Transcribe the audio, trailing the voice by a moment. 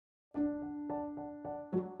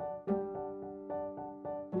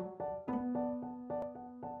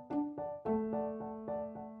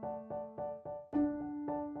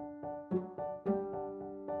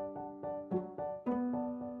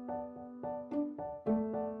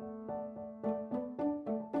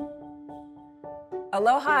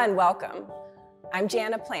Aloha and welcome. I'm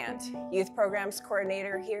Jana Plant, Youth Programs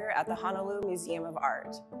Coordinator here at the Honolulu Museum of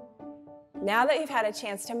Art. Now that you've had a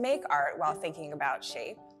chance to make art while thinking about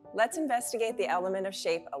shape, let's investigate the element of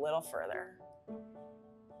shape a little further.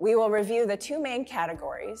 We will review the two main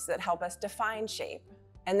categories that help us define shape,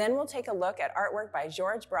 and then we'll take a look at artwork by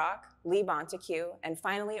Georges Braque, Lee Bontecou, and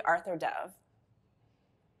finally Arthur Dove.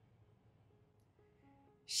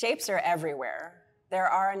 Shapes are everywhere. There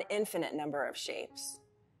are an infinite number of shapes.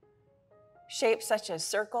 Shapes such as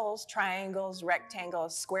circles, triangles,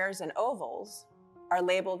 rectangles, squares, and ovals are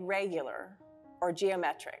labeled regular or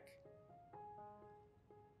geometric.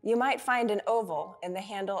 You might find an oval in the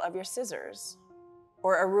handle of your scissors,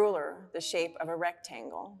 or a ruler the shape of a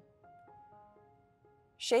rectangle.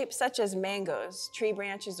 Shapes such as mangoes, tree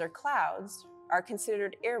branches, or clouds are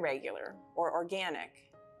considered irregular or organic.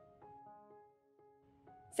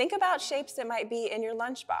 Think about shapes that might be in your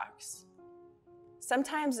lunchbox.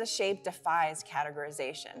 Sometimes the shape defies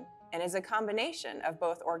categorization and is a combination of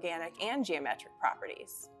both organic and geometric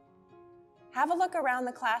properties. Have a look around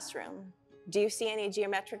the classroom. Do you see any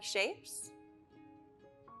geometric shapes?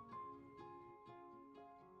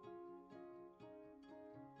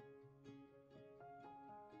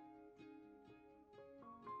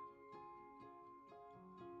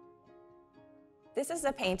 This is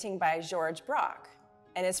a painting by Georges Braque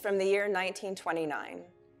and is from the year 1929.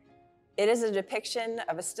 It is a depiction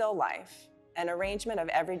of a still life, an arrangement of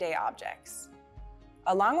everyday objects.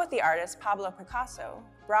 Along with the artist Pablo Picasso,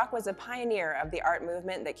 Braque was a pioneer of the art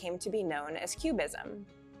movement that came to be known as Cubism.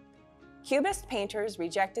 Cubist painters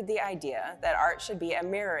rejected the idea that art should be a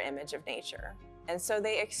mirror image of nature, and so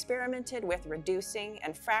they experimented with reducing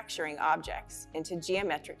and fracturing objects into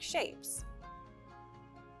geometric shapes.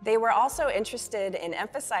 They were also interested in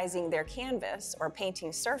emphasizing their canvas or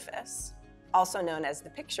painting surface, also known as the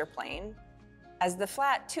picture plane, as the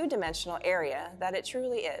flat two-dimensional area that it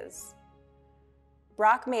truly is.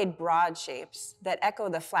 Braque made broad shapes that echo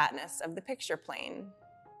the flatness of the picture plane.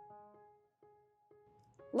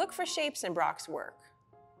 Look for shapes in Braque's work.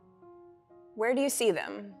 Where do you see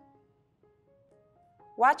them?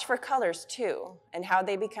 Watch for colors too, and how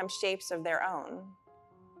they become shapes of their own.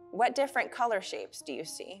 What different color shapes do you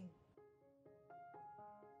see?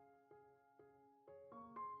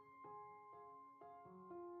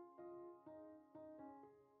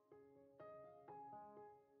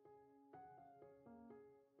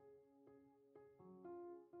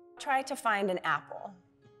 Try to find an apple.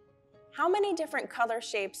 How many different color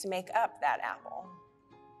shapes make up that apple?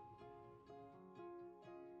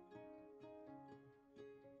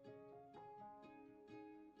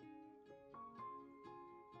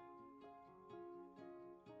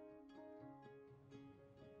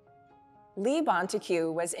 Lee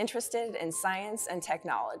Bontecou was interested in science and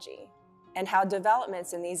technology and how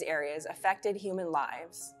developments in these areas affected human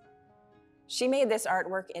lives. She made this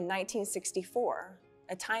artwork in 1964,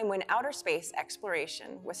 a time when outer space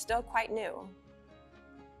exploration was still quite new.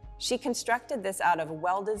 She constructed this out of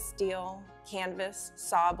welded steel, canvas,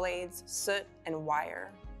 saw blades, soot, and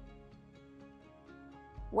wire.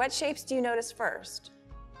 What shapes do you notice first?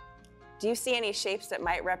 Do you see any shapes that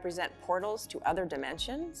might represent portals to other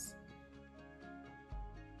dimensions?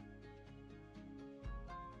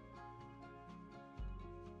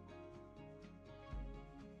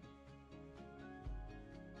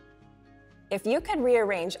 If you could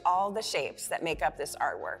rearrange all the shapes that make up this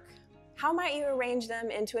artwork, how might you arrange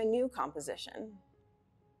them into a new composition?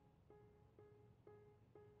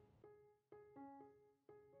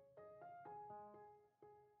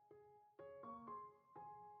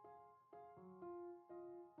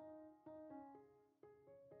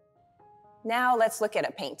 Now let's look at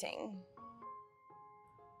a painting.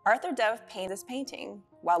 Arthur Dove painted this painting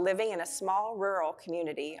while living in a small rural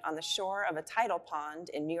community on the shore of a tidal pond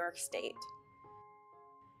in New York State.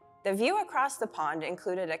 The view across the pond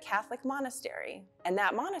included a Catholic monastery, and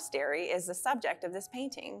that monastery is the subject of this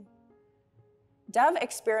painting. Dove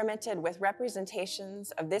experimented with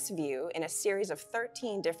representations of this view in a series of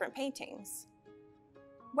 13 different paintings.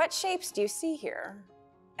 What shapes do you see here?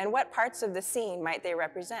 And what parts of the scene might they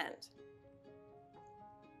represent?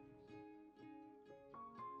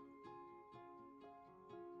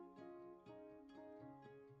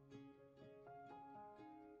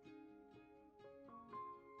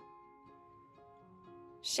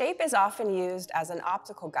 Shape is often used as an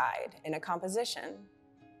optical guide in a composition,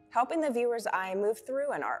 helping the viewer's eye move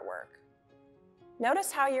through an artwork.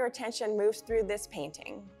 Notice how your attention moves through this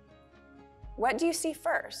painting. What do you see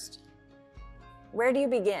first? Where do you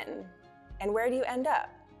begin? And where do you end up?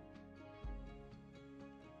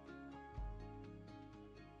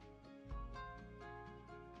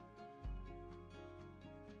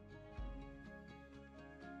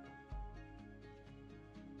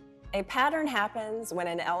 A pattern happens when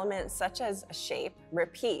an element such as a shape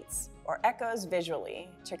repeats or echoes visually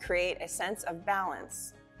to create a sense of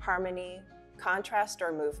balance, harmony, contrast,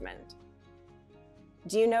 or movement.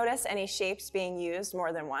 Do you notice any shapes being used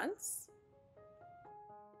more than once?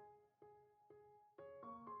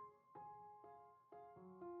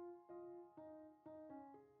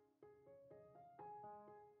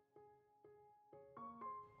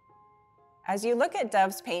 As you look at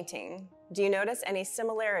Dove's painting, do you notice any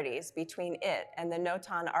similarities between it and the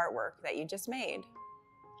Notan artwork that you just made?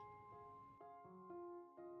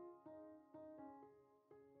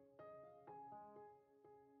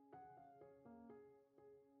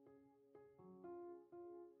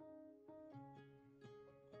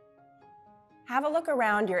 Have a look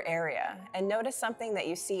around your area and notice something that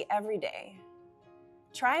you see every day.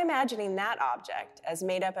 Try imagining that object as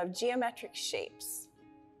made up of geometric shapes.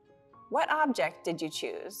 What object did you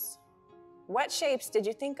choose? What shapes did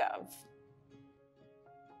you think of?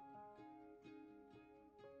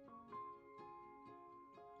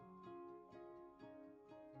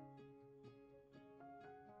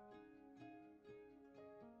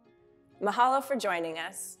 Mahalo for joining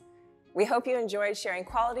us. We hope you enjoyed sharing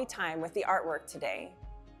quality time with the artwork today.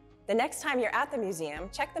 The next time you're at the museum,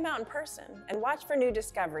 check them out in person and watch for new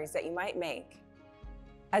discoveries that you might make.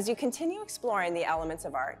 As you continue exploring the elements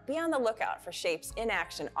of art, be on the lookout for shapes in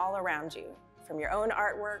action all around you, from your own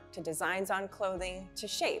artwork to designs on clothing to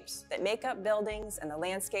shapes that make up buildings and the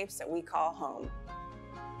landscapes that we call home.